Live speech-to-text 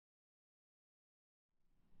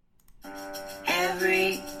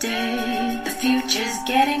Every day, the future's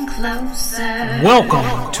getting closer.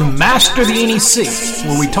 Welcome to Master the NEC,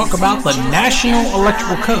 where we talk about the National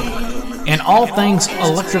Electrical Code and all things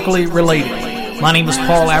electrically related. My name is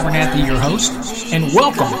Paul Abernathy, your host, and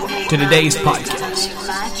welcome to today's podcast.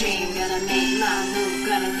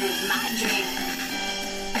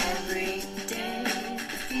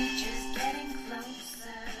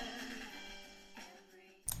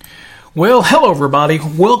 Well, hello everybody.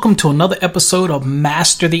 Welcome to another episode of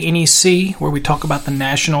Master the NEC, where we talk about the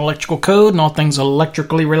National Electrical Code and all things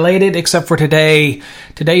electrically related, except for today.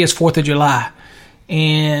 Today is 4th of July,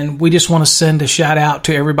 and we just want to send a shout out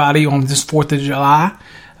to everybody on this 4th of July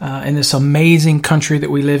in this amazing country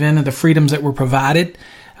that we live in and the freedoms that were provided.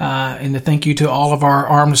 And to thank you to all of our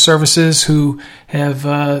armed services who have,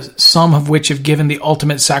 some of which have given the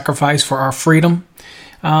ultimate sacrifice for our freedom.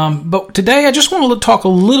 But today I just want to talk a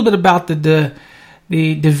little bit about the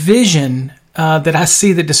division that I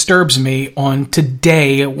see that disturbs me on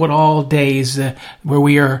today, what all days, where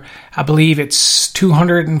we are, I believe it's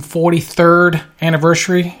 243rd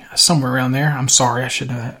anniversary, somewhere around there. I'm sorry, I should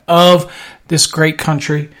know that, of this great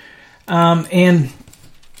country. And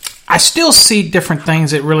I still see different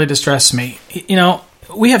things that really distress me. You know,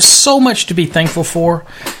 we have so much to be thankful for.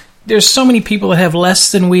 There's so many people that have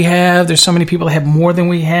less than we have. There's so many people that have more than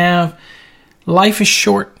we have. Life is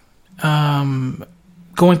short. Going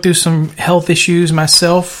through some health issues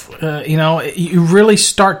myself, you really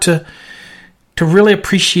start to really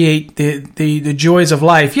appreciate the joys of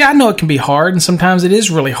life. Yeah, I know it can be hard, and sometimes it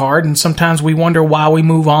is really hard, and sometimes we wonder why we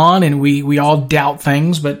move on, and we all doubt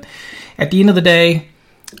things. But at the end of the day,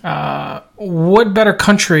 what better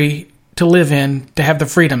country to live in to have the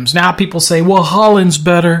freedoms? Now people say, well, Holland's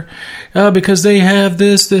better because they have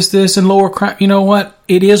this, and lower crime. You know what?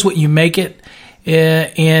 It is what you make it.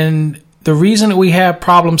 And the reason that we have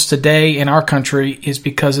problems today in our country is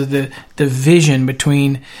because of the division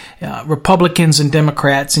between Republicans and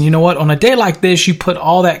Democrats. And you know what? On a day like this, you put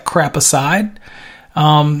all that crap aside.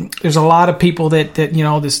 There's a lot of people that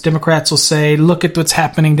this Democrats will say, look at what's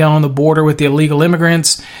happening down on the border with the illegal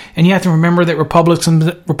immigrants. And you have to remember that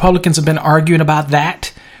Republicans have been arguing about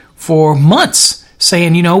that for months,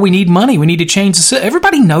 saying, we need money. We need to change the system.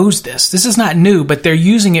 Everybody knows this. This is not new, but they're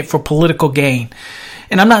using it for political gain.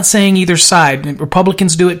 And I'm not saying either side.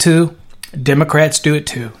 Republicans do it too. Democrats do it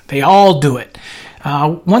too. They all do it.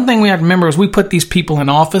 One thing we have to remember is we put these people in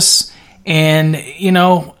office. And,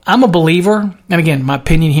 I'm a believer, and again, my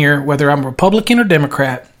opinion here, whether I'm Republican or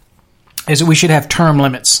Democrat, is that we should have term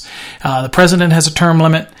limits. The president has a term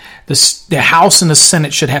limit. The House and the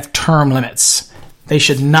Senate should have term limits. They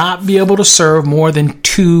should not be able to serve more than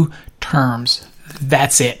 2 terms.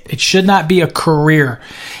 That's it. It should not be a career.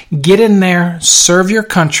 Get in there, serve your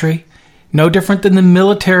country. No different than the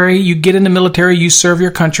military. You get in the military, you serve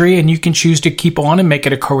your country, and you can choose to keep on and make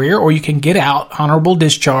it a career, or you can get out, honorable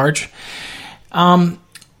discharge.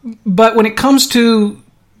 But when it comes to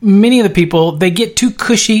many of the people, they get too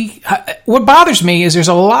cushy. What bothers me is there's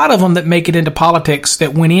a lot of them that make it into politics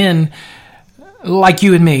that went in like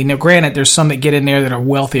you and me. Now, granted, there's some that get in there that are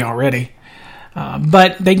wealthy already.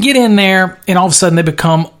 But they get in there, and all of a sudden they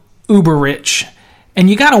become uber rich. And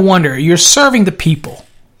you got to wonder, you're serving the people.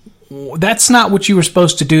 That's not what you were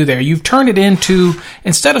supposed to do there. You've turned it into,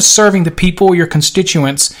 instead of serving the people, your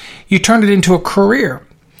constituents, you turned it into a career.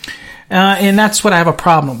 And that's what I have a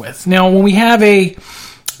problem with. Now, when we have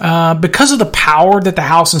because of the power that the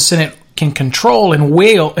House and Senate can control and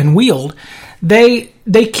wield, they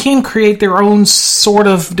can create their own sort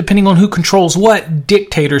of, depending on who controls what,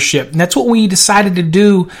 dictatorship. And that's what we decided to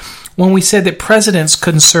do when we said that presidents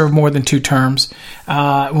couldn't serve more than 2 terms.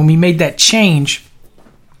 When we made that change,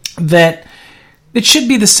 that it should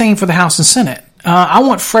be the same for the House and Senate. I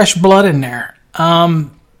want fresh blood in there.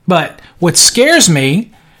 But what scares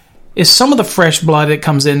me is some of the fresh blood that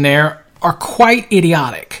comes in there are quite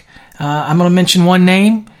idiotic. I'm going to mention one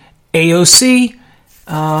name, AOC,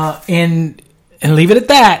 and leave it at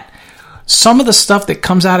that. Some of the stuff that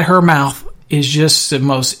comes out of her mouth is just the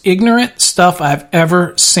most ignorant stuff I've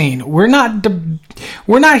ever seen. We're not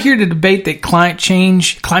here to debate that climate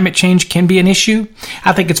change can be an issue.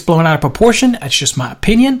 I think it's blown out of proportion. That's just my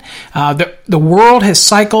opinion. The world has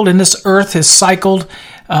cycled, and this earth has cycled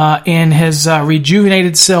and has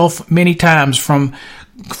rejuvenated itself many times, from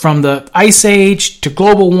the ice age to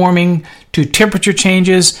global warming to temperature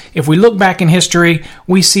changes. If we look back in history,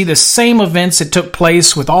 we see the same events that took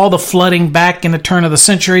place with all the flooding back in the turn of the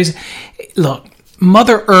centuries. Look,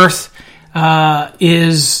 Mother Earth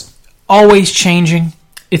is always changing.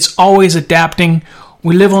 It's always adapting.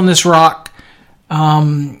 We live on this rock.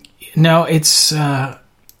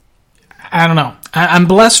 I don't know. I'm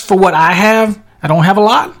blessed for what I have. I don't have a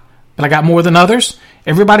lot, but I got more than others.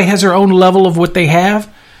 Everybody has their own level of what they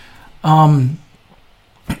have.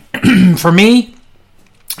 For me,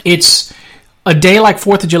 it's a day like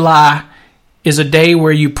 4th of July is a day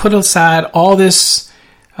where you put aside all this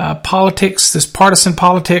politics, this partisan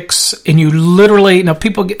politics, and you literally,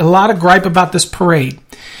 people get a lot of gripe about this parade.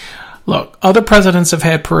 Look, other presidents have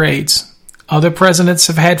had parades. Other presidents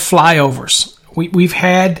have had flyovers. We've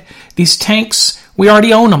had these tanks. We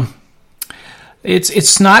already own them.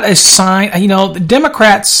 It's not a sign. The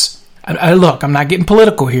Democrats, look, I'm not getting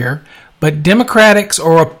political here, but Democrats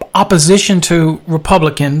or opposition to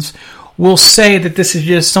Republicans will say that this is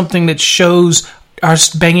just something that shows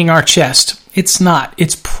us banging our chest. It's not.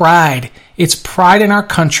 It's pride. It's pride in our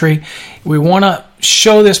country. We want to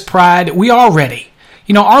show this pride. We are ready.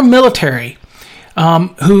 Our military,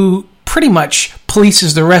 who pretty much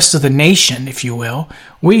polices the rest of the nation, if you will,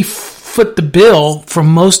 we foot the bill for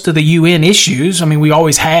most of the UN issues. We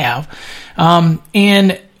always have.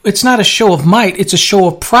 And it's not a show of might. It's a show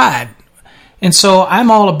of pride. And so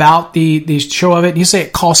I'm all about the show of it. You say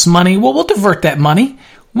it costs money. Well, we'll divert that money.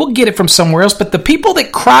 We'll get it from somewhere else. But the people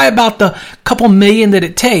that cry about the couple million that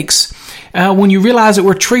it takes, when you realize that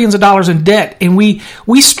we're trillions of dollars in debt and we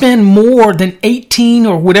spend more than 18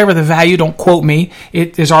 or whatever the value, don't quote me,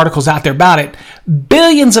 there's articles out there about it,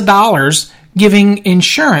 billions of dollars giving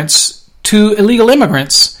insurance to illegal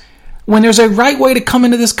immigrants when there's a right way to come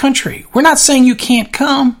into this country. We're not saying you can't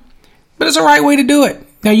come, but there's a right way to do it.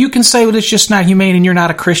 Now, you can say, well, it's just not humane and you're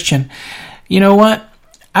not a Christian. You know what?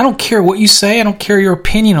 I don't care what you say. I don't care your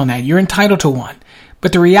opinion on that. You're entitled to one.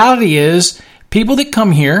 But the reality is, people that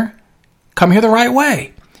come here the right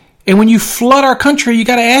way. And when you flood our country, you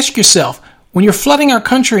got to ask yourself, when you're flooding our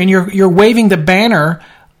country and you're waving the banner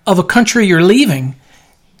of a country you're leaving,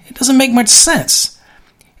 it doesn't make much sense.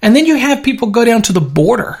 And then you have people go down to the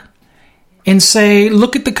border and say,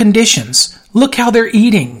 look at the conditions. Look how they're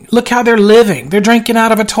eating. Look how they're living. They're drinking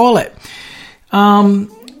out of a toilet. A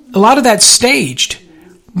lot of that's staged.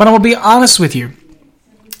 But I'm going to be honest with you.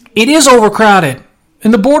 It is overcrowded.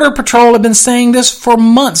 And the Border Patrol have been saying this for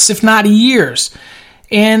months, if not years.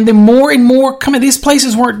 And the more and more coming, these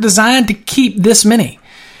places weren't designed to keep this many.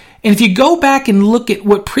 And if you go back and look at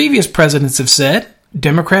what previous presidents have said,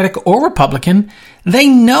 Democratic or Republican, they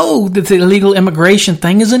know that the illegal immigration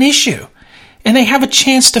thing is an issue. And they have a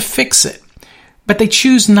chance to fix it. But they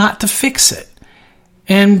choose not to fix it.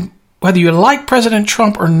 And whether you like President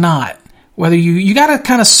Trump or not, whether you got to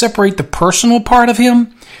kind of separate the personal part of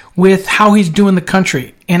him with how he's doing the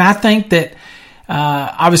country. And I think that,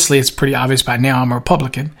 obviously it's pretty obvious by now I'm a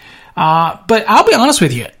Republican. But I'll be honest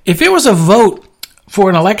with you. If it was a vote for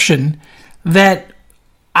an election that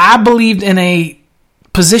I believed in a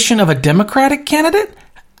position of a Democratic candidate,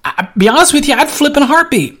 I'll be honest with you, I'd flip in a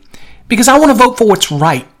heartbeat. Because I want to vote for what's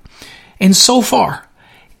right. And so far,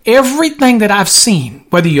 everything that I've seen,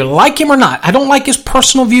 whether you like him or not, I don't like his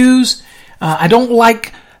personal views. I don't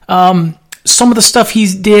like some of the stuff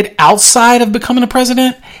he did outside of becoming a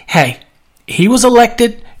president. Hey, he was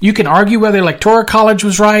elected. You can argue whether the Electoral College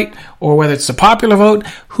was right or whether it's a popular vote.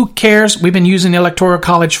 Who cares? We've been using the Electoral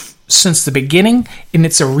College since the beginning, and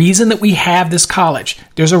it's a reason that we have this college.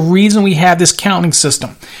 There's a reason we have this counting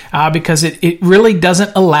system because it really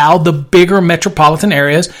doesn't allow the bigger metropolitan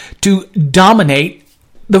areas to dominate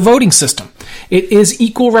the voting system. It is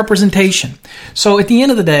equal representation. So at the end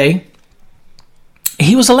of the day,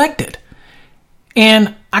 he was elected.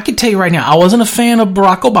 And I can tell you right now, I wasn't a fan of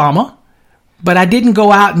Barack Obama, but I didn't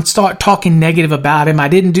go out and start talking negative about him.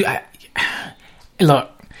 Look,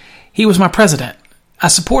 he was my president. I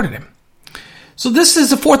supported him. So this is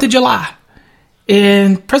the 4th of July.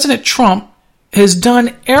 And President Trump has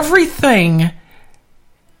done everything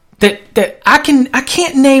that I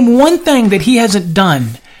can't name one thing that he hasn't done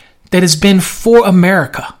that has been for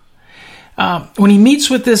America. When he meets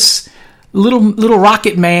with this little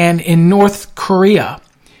rocket man in North Korea,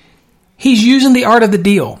 he's using the art of the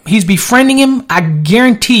deal. He's befriending him. I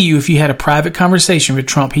guarantee you, if you had a private conversation with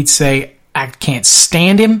Trump, he'd say, I can't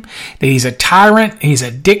stand him, that he's a tyrant, he's a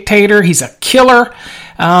dictator, he's a killer.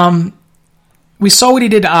 We saw what he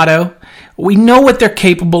did to Otto. We know what they're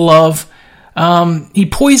capable of. He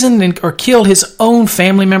poisoned or killed his own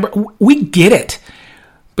family member. We get it.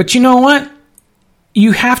 But you know what?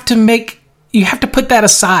 You have to put that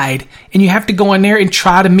aside, and you have to go in there and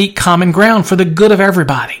try to meet common ground for the good of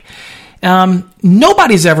everybody.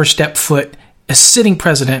 Nobody's ever stepped foot as sitting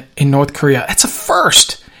president in North Korea. That's a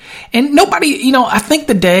first. And nobody, I think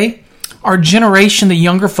today, our generation, the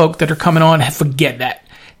younger folk that are coming on, forget that.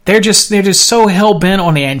 They're just so hell-bent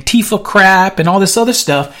on the Antifa crap and all this other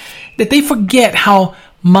stuff. that they forget how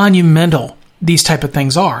monumental these type of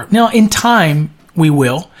things are. Now, in time, we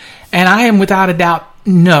will. And I am without a doubt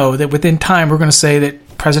know that within time, we're going to say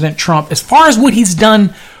that President Trump, as far as what he's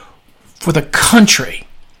done for the country,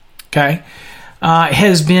 okay,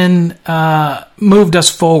 has been moved us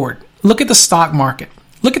forward. Look at the stock market.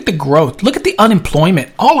 Look at the growth. Look at the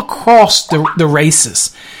unemployment all across the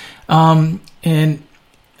races. And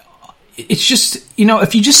it's just,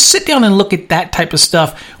 if you just sit down and look at that type of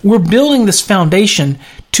stuff, we're building this foundation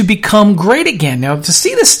to become great again. Now, to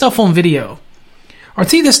see this stuff on video or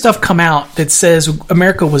see this stuff come out that says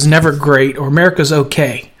America was never great or America's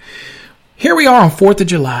okay. Here we are on 4th of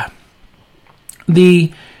July.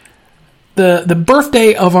 The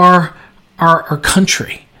birthday of our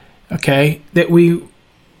country, okay, that we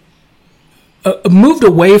moved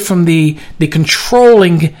away from the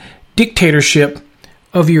controlling dictatorship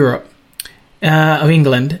of Europe, of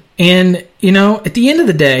England. And, at the end of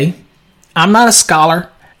the day, I'm not a scholar.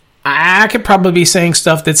 I could probably be saying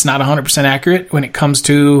stuff that's not 100% accurate when it comes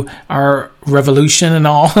to our revolution and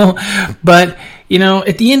all. But,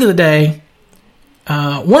 at the end of the day,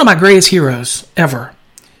 one of my greatest heroes ever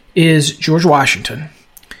is George Washington.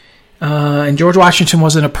 And George Washington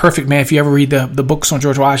wasn't a perfect man. If you ever read the books on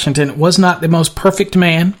George Washington, was not the most perfect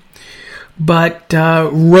man, but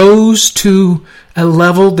rose to a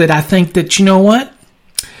level that I think that, what?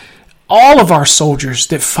 All of our soldiers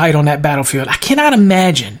that fight on that battlefield, I cannot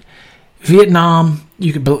imagine Vietnam.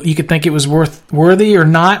 You could think it was worthy or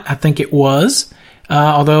not. I think it was.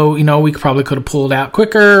 Although, we probably could have pulled out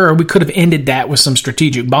quicker, or we could have ended that with some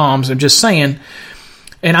strategic bombs. I'm just saying.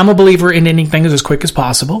 And I'm a believer in ending things as quick as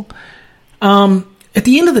possible. At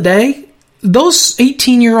the end of the day, those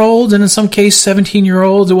 18-year-olds and in some case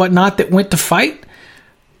 17-year-olds and whatnot that went to fight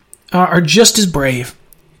are just as brave,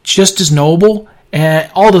 just as noble.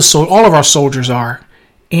 All of our soldiers are.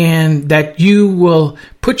 And that you will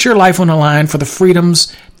put your life on the line for the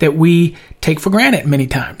freedoms that we take for granted many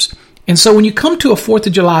times. And so when you come to a 4th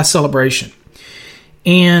of July celebration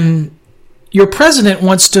and your president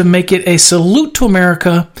wants to make it a salute to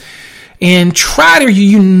America and try to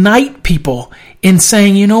unite people in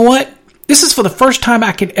saying, you know what? This is for the first time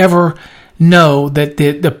I could ever know that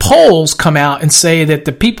the polls come out and say that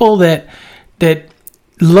the people that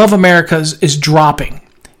love America is dropping.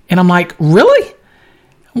 And I'm like, really?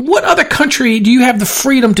 What other country do you have the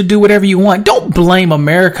freedom to do whatever you want? Don't blame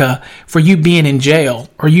America for you being in jail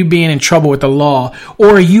or you being in trouble with the law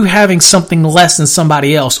or you having something less than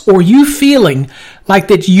somebody else or you feeling like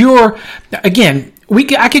that you're, again,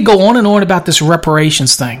 I could go on and on about this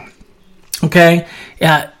reparations thing. Okay?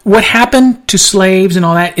 What happened to slaves and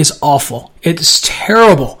all that is awful. It's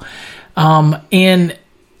terrible. And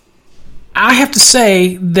I have to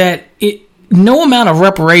say that no amount of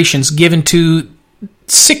reparations given to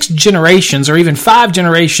 6 generations or even 5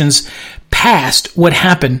 generations past what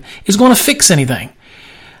happened is going to fix anything.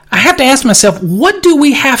 I have to ask myself, what do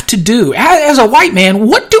we have to do? As a white man,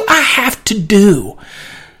 what do I have to do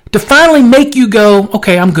to finally make you go,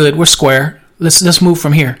 okay, I'm good, we're square, let's move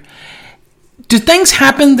from here? Do things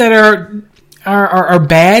happen that are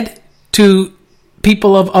bad to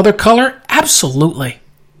people of other color? Absolutely.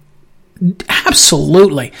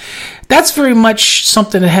 Absolutely. That's very much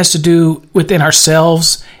something that has to do within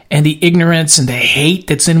ourselves and the ignorance and the hate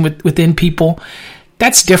that's within people.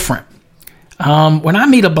 That's different. When I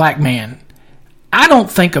meet a black man, I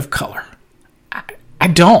don't think of color. I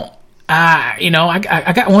don't.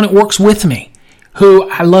 I got one that works with me who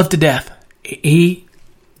I love to death. He's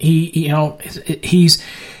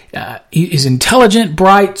intelligent,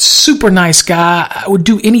 bright, super nice guy. I would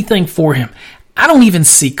do anything for him. I don't even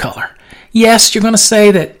see color. Yes, you're going to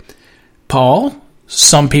say that, Paul,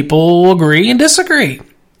 some people agree and disagree.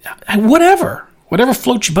 Whatever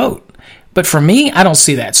floats your boat. But for me, I don't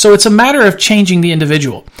see that. So it's a matter of changing the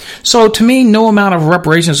individual. So to me, no amount of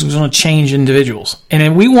reparations is going to change individuals.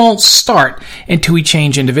 And we won't start until we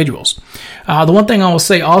change individuals. The one thing I will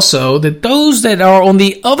say also, that those that are on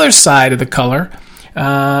the other side of the color,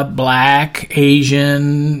 black,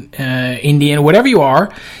 Asian, Indian, whatever you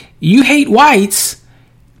are, you hate whites,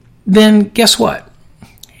 then guess what?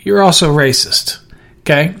 You're also racist,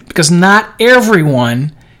 okay? Because not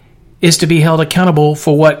everyone is to be held accountable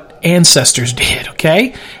for what ancestors did,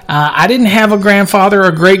 okay? I didn't have a grandfather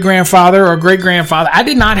or great-grandfather or great-grandfather. I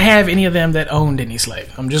did not have any of them that owned any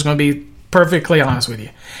slaves. I'm just going to be perfectly honest with you.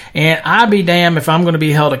 And I'd be damned if I'm going to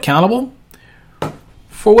be held accountable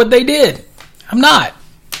for what they did. I'm not.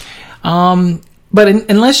 But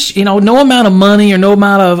unless, no amount of money or no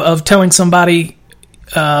amount of telling somebody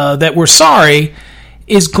that we're sorry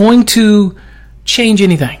is going to change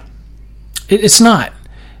anything. It's not.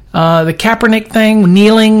 The Kaepernick thing,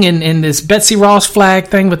 kneeling, and this Betsy Ross flag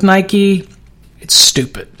thing with Nike, it's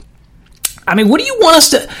stupid. I mean, what do you want us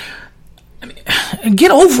to...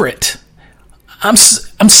 get over it. I'm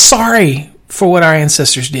sorry for what our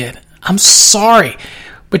ancestors did. I'm sorry.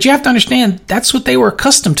 But you have to understand, that's what they were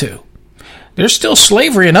accustomed to. There's still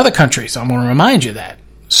slavery in other countries. I'm going to remind you that.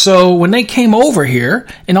 So when they came over here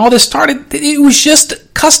and all this started, it was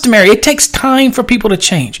just customary. It takes time for people to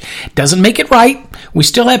change. It doesn't make it right. We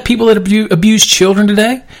still have people that abuse children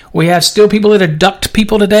today. We have still people that abduct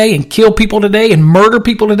people today and kill people today and murder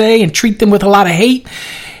people today and treat them with a lot of hate.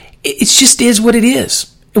 It just is what it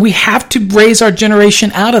is. We have to raise our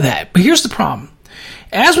generation out of that. But here's the problem.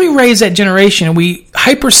 As we raise that generation and we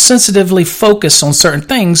hypersensitively focus on certain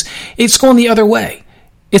things, it's going the other way.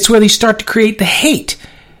 It's where they start to create the hate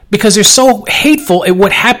because they're so hateful at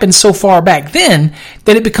what happened so far back then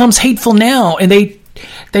that it becomes hateful now, and they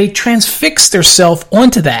transfix themselves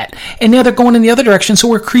onto that. And now they're going in the other direction, so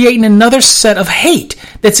we're creating another set of hate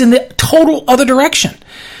that's in the total other direction.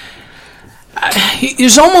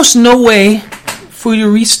 There's almost no way for you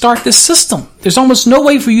to restart this system. There's almost no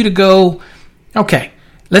way for you to go, okay,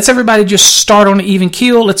 let's everybody just start on an even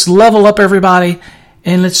keel. Let's level up everybody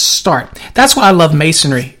and let's start. That's why I love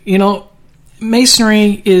Masonry. You know,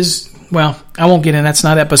 Masonry is, well, I won't get in. That's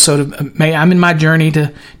not an episode of, I'm in my journey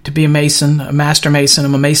to be a Mason, a Master Mason.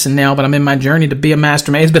 I'm a Mason now, but I'm in my journey to be a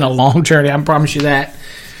Master Mason. It's been a long journey. I promise you that.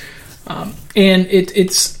 And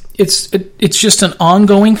it's just an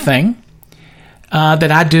ongoing thing.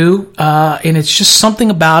 That I do, and it's just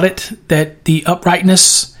something about it that the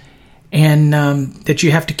uprightness and that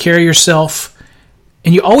you have to carry yourself,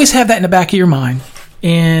 and you always have that in the back of your mind,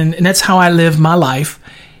 and that's how I live my life,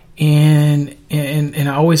 and I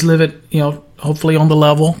always live it, you know, hopefully on the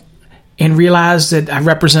level, and realize that I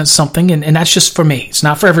represent something, and that's just for me. It's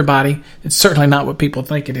not for everybody. It's certainly not what people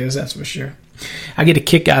think it is. That's for sure. I get a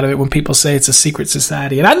kick out of it when people say it's a secret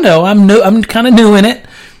society, and I know I'm kind of new in it,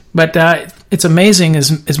 but it's amazing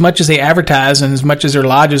as much as they advertise and as much as their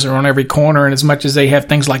lodges are on every corner and as much as they have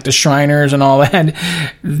things like the Shriners and all that,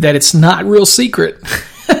 that it's not real secret.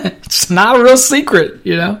 It's not a real secret,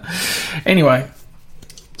 you know? Anyway,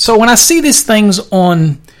 so when I see these things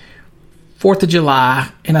on 4th of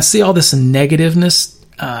July and I see all this negativeness,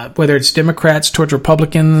 whether it's Democrats towards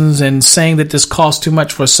Republicans and saying that this costs too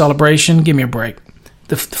much for a celebration, give me a break.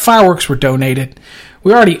 The fireworks were donated.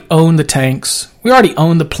 We already own the tanks. We already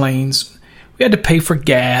own the planes. We had to pay for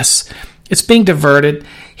gas. It's being diverted.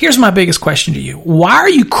 Here's my biggest question to you. Why are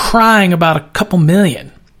you crying about a couple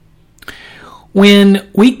million when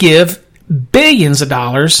we give billions of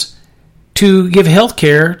dollars to give health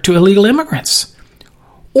care to illegal immigrants?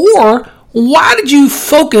 Or why did you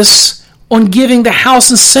focus on giving the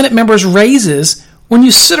House and Senate members raises when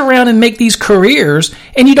you sit around and make these careers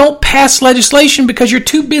and you don't pass legislation because you're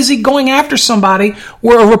too busy going after somebody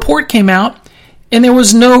where a report came out and there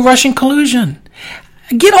was no Russian collusion?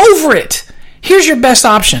 Get over it. Here's your best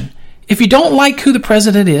option. If you don't like who the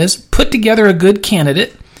president is, put together a good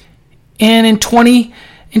candidate, and in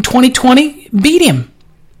 2020, beat him.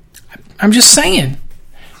 I'm just saying.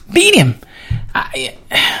 Beat him.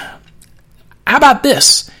 How about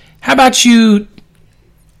this? How about you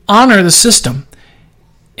honor the system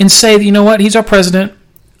and say, you know what, he's our president.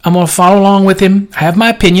 I'm going to follow along with him. I have my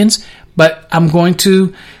opinions, but I'm going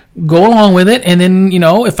to go along with it. And then, you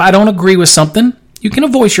know, if I don't agree with something, you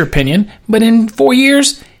can voice your opinion. But in 4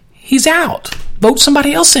 years, he's out. Vote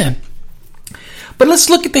somebody else in. But let's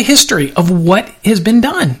look at the history of what has been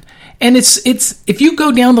done. And it's if you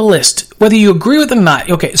go down the list, whether you agree with it or not.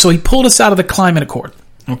 Okay, so he pulled us out of the climate accord.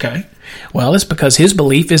 Okay. Well, it's because his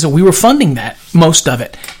belief is that we were funding that, most of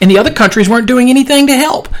it. And the other countries weren't doing anything to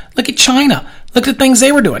help. Look at China. Look at the things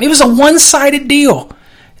they were doing. It was a one-sided deal.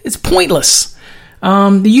 It's pointless.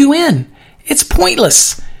 The UN, it's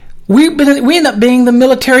pointless. We end up being the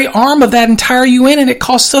military arm of that entire UN, and it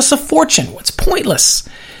costs us a fortune. It's pointless.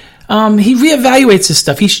 He reevaluates this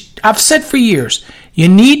stuff. I've said for years, you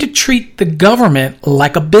need to treat the government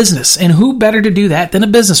like a business, and who better to do that than a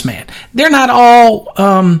businessman? They're not all,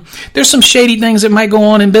 there's some shady things that might go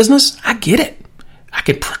on in business. I get it. I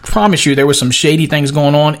can promise you there were some shady things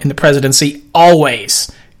going on in the presidency always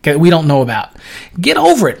that we don't know about. Get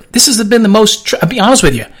over it. This has been the most, I'll be honest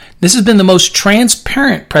with you, this has been the most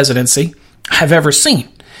transparent presidency I've ever seen.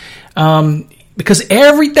 Because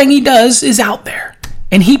everything he does is out there,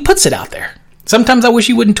 and he puts it out there. Sometimes I wish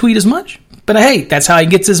he wouldn't tweet as much, but hey, that's how he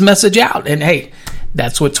gets his message out. And hey,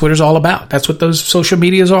 that's what Twitter's all about. That's what those social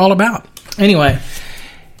medias are all about. Anyway,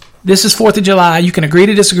 This is 4th of July. You can agree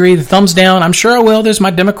to disagree. The thumbs down. I'm sure I will. There's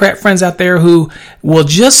my Democrat friends out there who will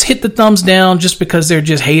just hit the thumbs down just because they're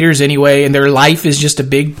just haters anyway, and their life is just a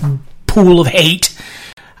big pool of hate.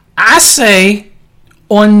 I say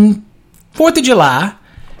on 4th of July,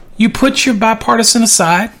 you put your bipartisan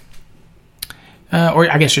aside,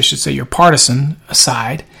 or I guess I should say your partisan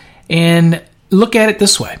aside, and look at it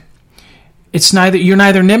this way. You're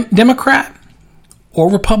neither Democrat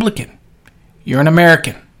or Republican. You're an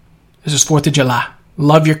American. This is 4th of July.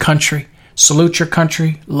 Love your country. Salute your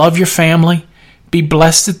country. Love your family. Be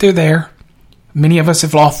blessed that they're there. Many of us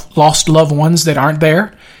have lost loved ones that aren't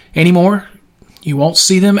there anymore. You won't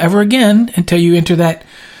see them ever again until you enter the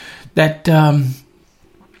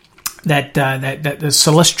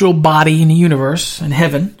celestial body in the universe, in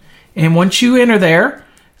heaven. And once you enter there,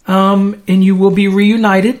 and you will be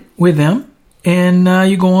reunited with them, and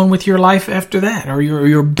you go on with your life after that, or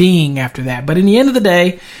your being after that. But in the end of the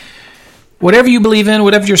day, whatever you believe in,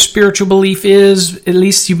 whatever your spiritual belief is, at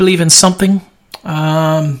least you believe in something.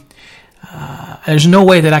 There's no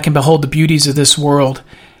way that I can behold the beauties of this world,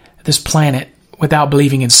 this planet, without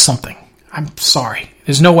believing in something. I'm sorry.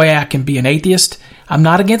 There's no way I can be an atheist. I'm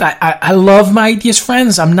not against. I love my atheist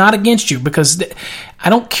friends. I'm not against you because I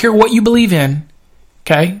don't care what you believe in.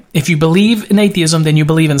 Okay? If you believe in atheism, then you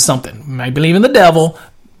believe in something. You might believe in the devil,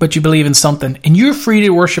 but you believe in something, and you're free to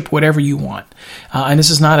worship whatever you want. And this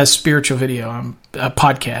is not a spiritual video, a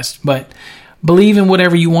podcast, but believe in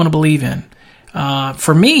whatever you want to believe in.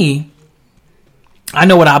 For me, I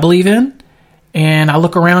know what I believe in, and I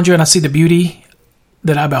look around you and I see the beauty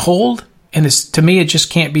that I behold, and to me, it just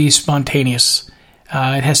can't be spontaneous.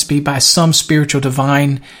 It has to be by some spiritual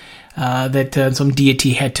divine that some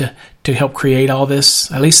deity had to help create all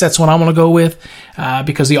this. At least that's what I want to go with,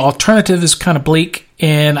 because the alternative is kind of bleak,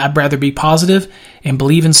 and I'd rather be positive and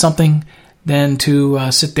believe in something than to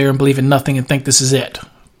sit there and believe in nothing and think this is it.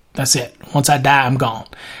 That's it. Once I die, I'm gone.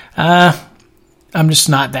 I'm just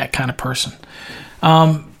not that kind of person.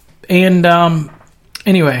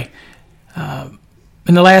 Anyway,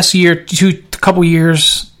 in the last couple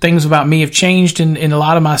years, things about me have changed in a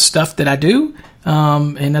lot of my stuff that I do.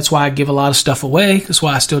 And that's why I give a lot of stuff away. That's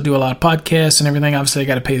why I still do a lot of podcasts and everything. Obviously, I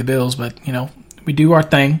got to pay the bills, but, we do our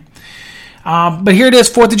thing. But here it is,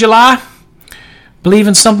 4th of July. Believe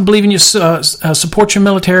in something. Believe in your, support your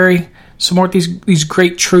military. Support these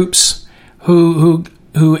great troops who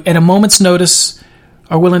at a moment's notice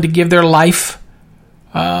are willing to give their life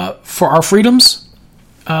for our freedoms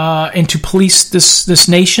and to police this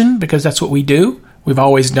nation, because that's what we do. We've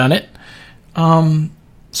always done it.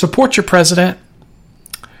 Support your president,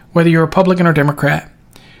 whether you're Republican or Democrat.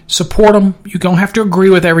 Support them. You don't have to agree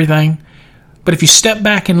with everything. But if you step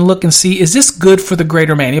back and look and see, is this good for the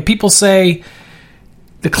greater man? People say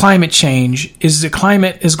the climate change, is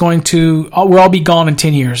going to, we'll all be gone in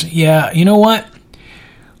 10 years. Yeah, you know what?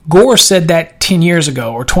 Gore said that 10 years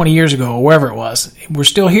ago or 20 years ago or wherever it was. We're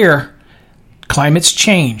still here. Climates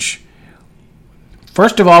change.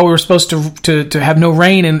 First of all, we were supposed to have no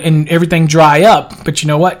rain and everything dry up. But you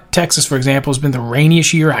know what? Texas, for example, has been the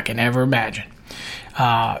rainiest year I can ever imagine.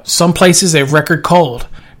 Some places, they have record cold.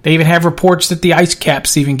 They even have reports that the ice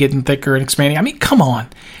cap's even getting thicker and expanding. I mean, come on.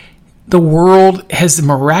 The world has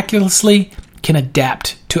miraculously can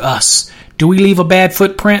adapt to us. Do we leave a bad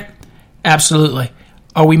footprint? Absolutely.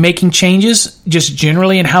 Are we making changes just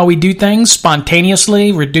generally in how we do things,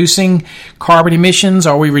 spontaneously, reducing carbon emissions?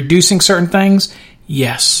 Are we reducing certain things?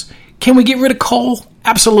 Yes. Can we get rid of coal?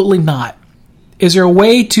 Absolutely not. Is there a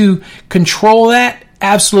way to control that?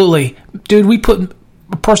 Absolutely. Dude, we put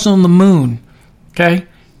a person on the moon, okay?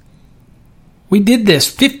 We did this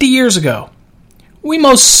 50 years ago. We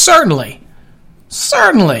most certainly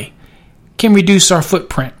can reduce our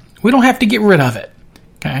footprint. We don't have to get rid of it,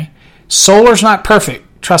 okay? Solar's not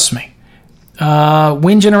perfect, trust me.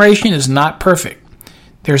 Wind generation is not perfect.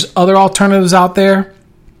 There's other alternatives out there.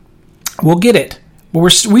 We'll get it.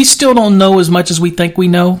 But we still don't know as much as we think we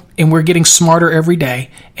know, and we're getting smarter every day.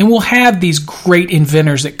 And we'll have these great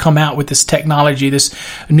inventors that come out with this technology, this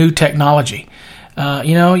new technology.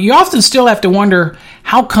 You often still have to wonder,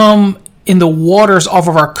 how come in the waters off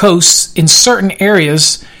of our coasts, in certain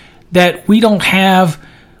areas, that we don't have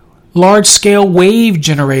large-scale wave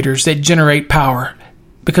generators that generate power?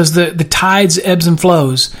 Because the tides ebbs and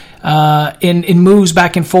flows and moves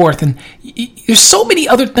back and forth. And there's so many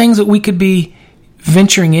other things that we could be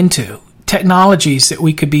venturing into, technologies that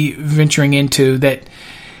we could be venturing into, that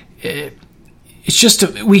it's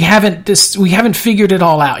just we haven't figured it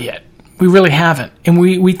all out yet. We really haven't. And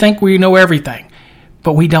we think we know everything,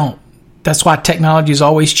 but we don't. That's why technology is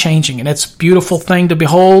always changing, and it's a beautiful thing to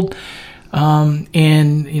behold.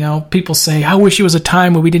 And people say, I wish it was a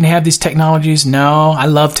time where we didn't have these technologies. No, I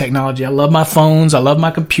love technology. I love my phones. I love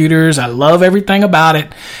my computers. I love everything about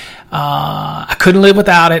it. I couldn't live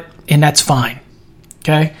without it, and that's fine.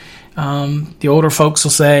 Okay? The older folks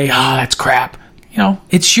will say, that's crap.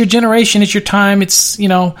 It's your generation, it's your time. It's,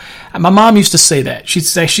 my mom used to say that. She'd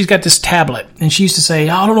say she's got this tablet, and she used to say,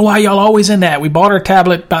 I don't know why y'all always in that. We bought her a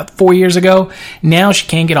tablet about 4 years ago. Now she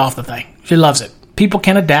can't get off the thing. She loves it. People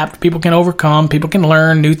can adapt. People can overcome. People can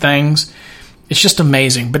learn new things. It's just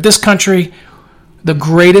amazing. But this country, the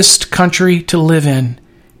greatest country to live in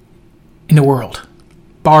the world,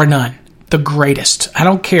 bar none. The greatest. I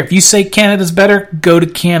don't care. If you say Canada's better, go to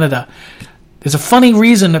Canada. There's a funny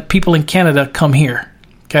reason that people in Canada come here,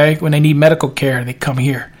 okay? When they need medical care, they come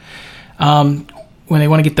here. When they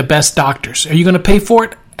want to get the best doctors. Are you going to pay for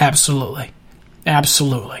it? Absolutely.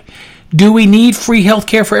 Absolutely. Do we need free health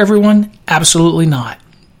care for everyone? Absolutely not.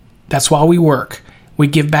 That's why we work. We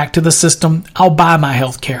give back to the system. I'll buy my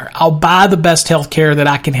health care. I'll buy the best health care that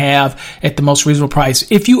I can have at the most reasonable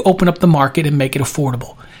price if you open up the market and make it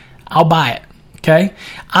affordable. I'll buy it, okay?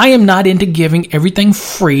 I am not into giving everything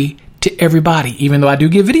free to everybody, even though I do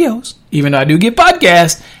give videos, even though I do give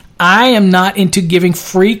podcasts. I am not into giving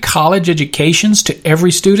free college educations to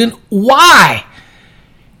every student. Why?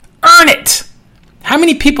 Earn it. How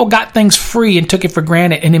many people got things free and took it for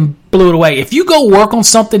granted and then blew it away? If you go work on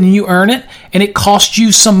something and you earn it and it costs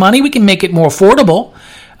you some money, we can make it more affordable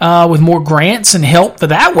with more grants and help for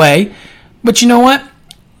that way. But you know what?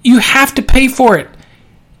 You have to pay for it.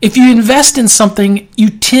 If you invest in something, you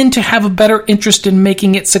tend to have a better interest in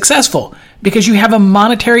making it successful because you have a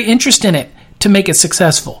monetary interest in it to make it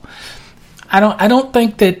successful. I don't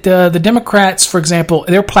think that the Democrats, for example,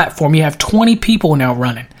 their platform, you have 20 people now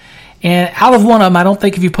running. And out of one of them, I don't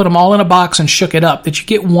think if you put them all in a box and shook it up, that you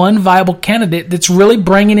get one viable candidate that's really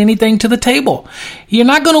bringing anything to the table. You're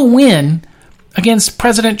not going to win against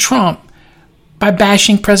President Trump by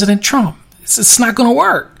bashing President Trump. It's not going to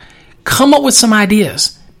work. Come up with some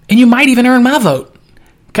ideas. And you might even earn my vote,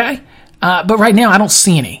 okay? But right now, I don't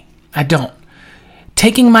see any. I don't.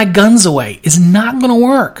 Taking my guns away is not going to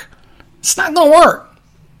work. It's not going to work.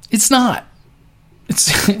 It's not.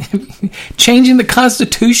 It's changing the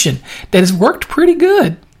Constitution that has worked pretty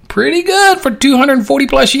good for 240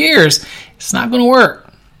 plus years. It's not going to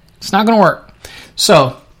work. It's not going to work.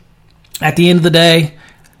 So, at the end of the day,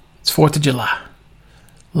 it's 4th of July.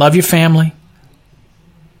 Love your family.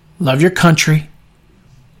 Love your country.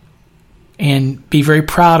 And be very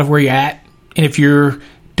proud of where you're at. And if you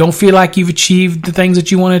don't feel like you've achieved the things that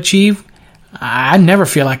you want to achieve, I never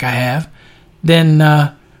feel like I have, then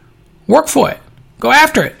work for it. Go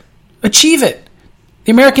after it. Achieve it.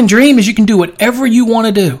 The American dream is you can do whatever you want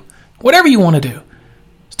to do. Whatever you want to do.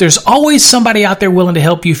 There's always somebody out there willing to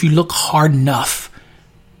help you if you look hard enough.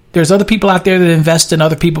 There's other people out there that invest in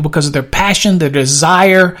other people because of their passion, their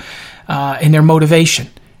desire, and their motivation.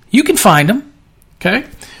 You can find them. Okay?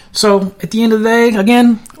 So, at the end of the day,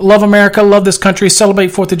 again, love America, love this country, celebrate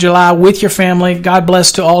 4th of July with your family. God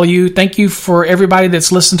bless to all of you. Thank you for everybody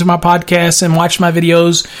that's listened to my podcast and watched my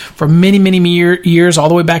videos for many, many years, all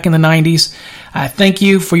the way back in the 90s. Thank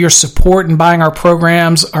you for your support in buying our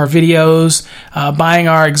programs, our videos, buying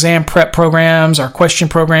our exam prep programs, our question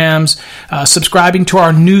programs, subscribing to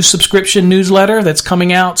our new subscription newsletter that's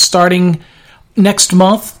coming out starting next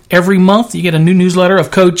month. Every month, you get a new newsletter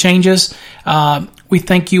of code changes. We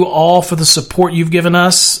thank you all for the support you've given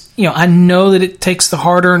us. I know that it takes the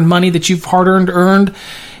hard-earned money that you've hard-earned,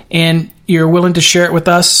 and you're willing to share it with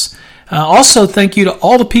us. Also, thank you to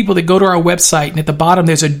all the people that go to our website, and at the bottom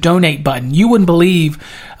there's a donate button. You wouldn't believe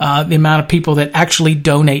the amount of people that actually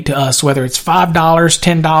donate to us, whether it's $5,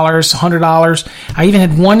 $10, $100. I even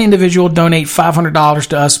had one individual donate $500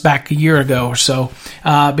 to us back a year ago or so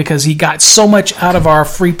because he got so much out of our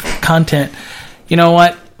free content. You know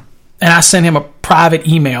what? And I sent him a private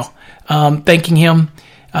email thanking him.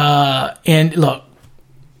 And look,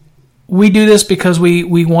 we do this because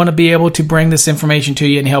we want to be able to bring this information to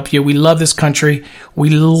you and help you. We love this country. We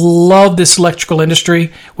love this electrical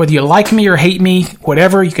industry. Whether you like me or hate me,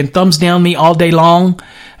 whatever, you can thumbs down me all day long.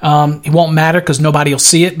 It won't matter because nobody will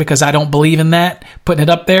see it because I don't believe in that, putting it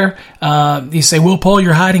up there. You say, well, Paul,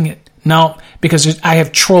 you're hiding it. No, because I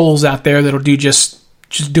have trolls out there that'll do just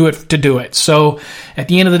do it to do it. So at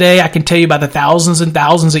the end of the day, I can tell you about the thousands and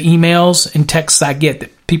thousands of emails and texts I get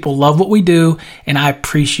that people love what we do, and I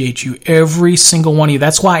appreciate you, every single one of you.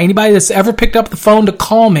 That's why anybody that's ever picked up the phone to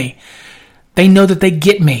call me, they know that they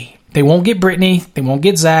get me. They won't get Brittany. They won't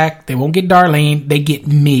get Zach. They won't get Darlene. They get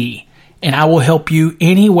me. And I will help you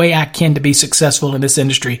any way I can to be successful in this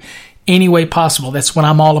industry. any way possible. That's what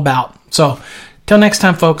I'm all about. So till next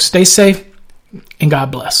time, folks, stay safe and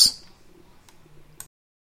God bless.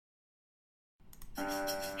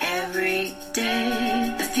 Every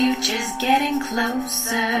day the future's getting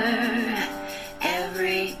closer.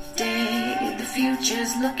 Every day the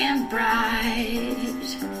future's looking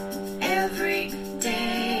bright.